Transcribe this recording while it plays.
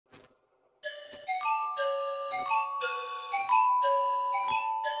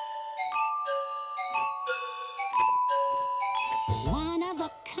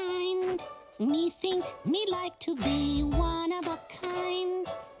me think me like to be one of a kind.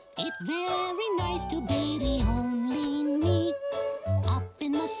 It's very nice to be the only me. Up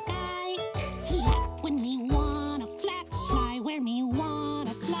in the sky, flap when me wanna flap, fly where me wanna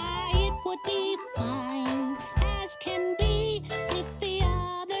fly. It would be fine as can be if the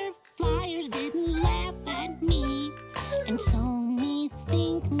other flyers didn't laugh at me. And so me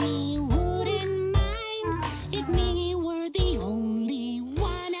think me wouldn't mind if me were the only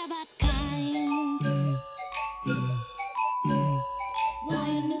one of a kind.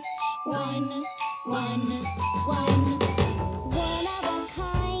 One of a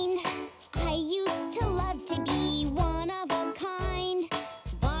kind. I used to love to be one of a kind,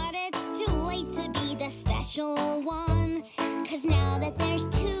 but it's too late to be the special one. 'Cause now that there's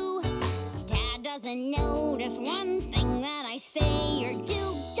two, Dad doesn't notice one thing that I say or do.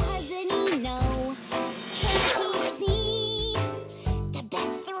 Doesn't he know? Can't he see? The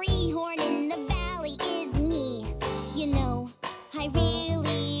best three-horn in the valley is me. You know, I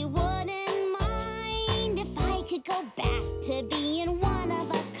really wouldn't mind if I could go back to being one of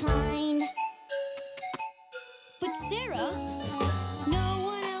a kind. But Cera, no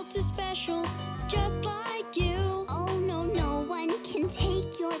one else is special, just like you. Oh, no, no one can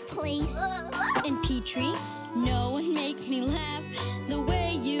take your place. And Petrie, no one makes me laugh the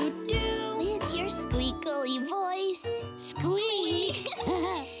way you do. With your squeakly voice. Squeak!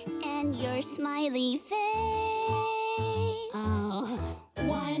 And your smiley face. Oh.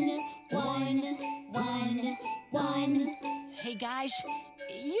 One. Hey guys,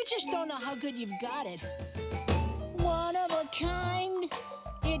 you just don't know how good you've got it. One of a kind.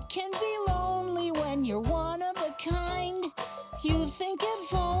 It can be lonely when you're one of a kind. You think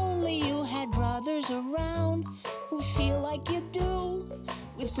if only you had brothers around who feel like you do,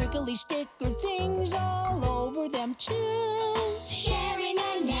 with prickly sticker things all over them too. Share